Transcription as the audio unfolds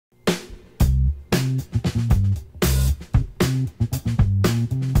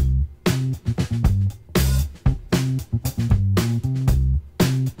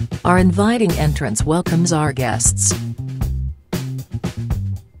Our inviting entrance welcomes our guests.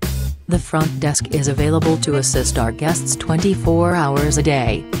 The front desk is available to assist our guests 24 hours a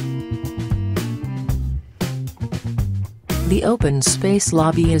day. The open space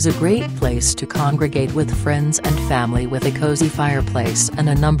lobby is a great place to congregate with friends and family with a cozy fireplace and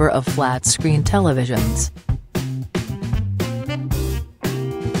a number of flat-screen televisions.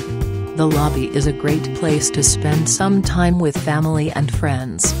 The lobby is a great place to spend some time with family and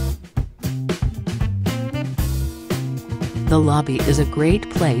friends. The lobby is a great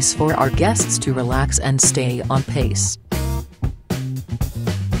place for our guests to relax and stay on pace.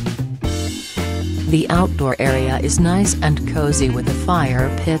 The outdoor area is nice and cozy with a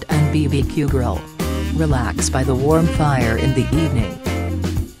fire pit and BBQ grill. Relax by the warm fire in the evening.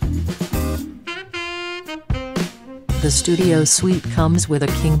 The studio suite comes with a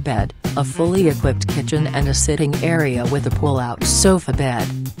king bed, a fully equipped kitchen and a sitting area with a pull-out sofa bed.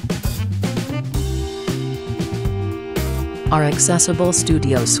 Our accessible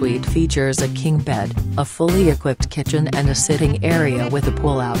studio suite features a king bed, a fully equipped kitchen and a sitting area with a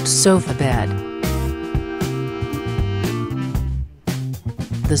pull-out sofa bed.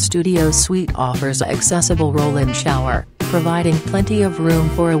 The studio suite offers an accessible roll-in shower, providing plenty of room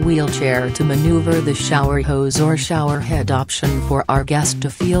for a wheelchair to maneuver the shower hose or shower head option for our guest to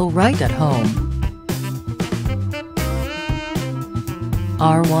feel right at home.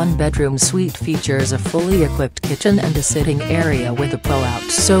 Our one-bedroom suite features a fully equipped kitchen and a sitting area with a pull-out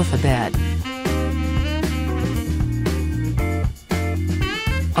sofa bed.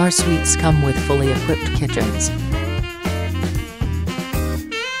 Our suites come with fully equipped kitchens.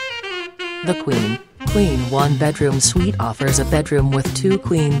 The Queen one-bedroom suite offers a bedroom with 2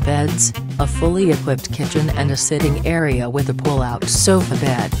 queen beds, a fully equipped kitchen and a sitting area with a pull-out sofa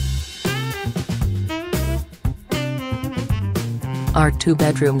bed. Our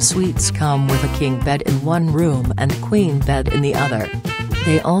 2-bedroom suites come with a king bed in one room and queen bed in the other.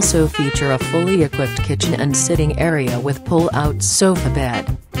 They also feature a fully equipped kitchen and sitting area with pull-out sofa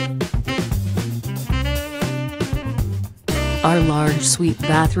bed. Our large suite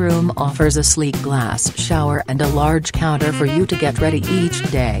bathroom offers a sleek glass shower and a large counter for you to get ready each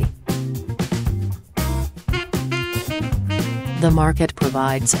day. The Market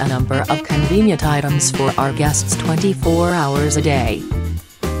provides a number of convenient items for our guests 24 hours a day.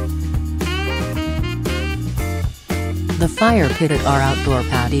 The fire pit at our outdoor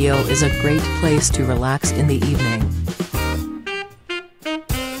patio is a great place to relax in the evening.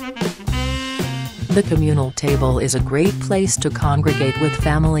 The communal table is a great place to congregate with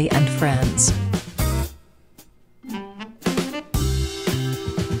family and friends.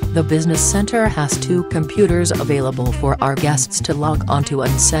 The business center has 2 computers available for our guests to log onto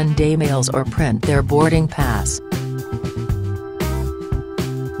and send emails or print their boarding pass.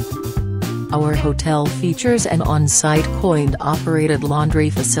 Our hotel features an on-site coin-operated laundry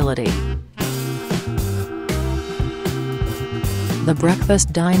facility. The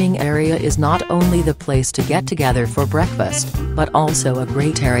breakfast dining area is not only the place to get together for breakfast, but also a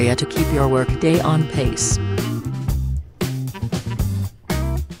great area to keep your workday on pace.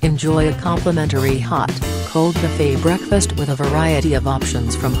 Enjoy a complimentary hot, cold buffet breakfast with a variety of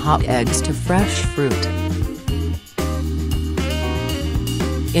options from hot eggs to fresh fruit.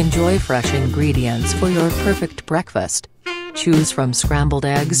 Enjoy fresh ingredients for your perfect breakfast. Choose from scrambled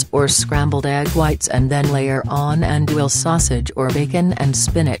eggs or scrambled egg whites and then layer on andouille sausage or bacon and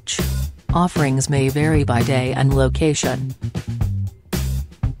spinach. Offerings may vary by day and location.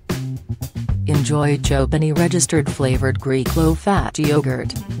 Enjoy Chobani registered flavored Greek low-fat yogurt,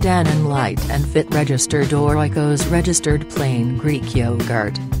 Dannon Light and Fit registered or Oikos registered plain Greek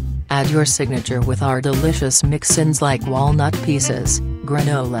yogurt. Add your signature with our delicious mix-ins like walnut pieces,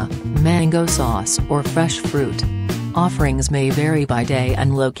 granola, mango sauce or fresh fruit. Offerings may vary by day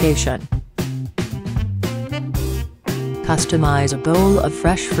and location. Customize a bowl of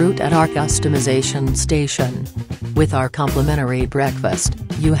fresh fruit at our customization station. With our complimentary breakfast,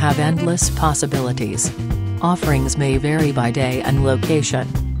 you have endless possibilities. Offerings may vary by day and location.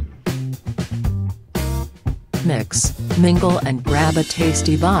 Mix, mingle and grab a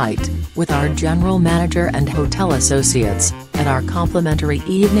tasty bite, with our general manager and hotel associates, at our complimentary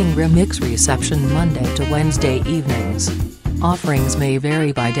evening remix reception Monday to Wednesday evenings. Offerings may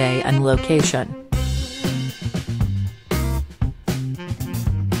vary by day and location.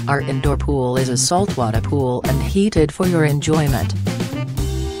 Our indoor pool is a saltwater pool and heated for your enjoyment.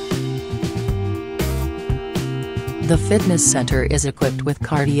 The fitness center is equipped with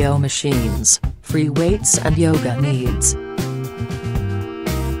cardio machines, free weights and yoga needs.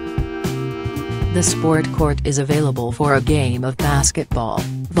 The sport court is available for a game of basketball,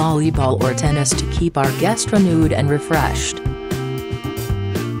 volleyball or tennis to keep our guest renewed and refreshed.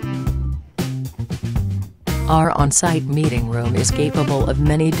 Our on-site meeting room is capable of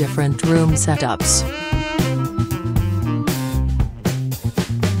many different room setups.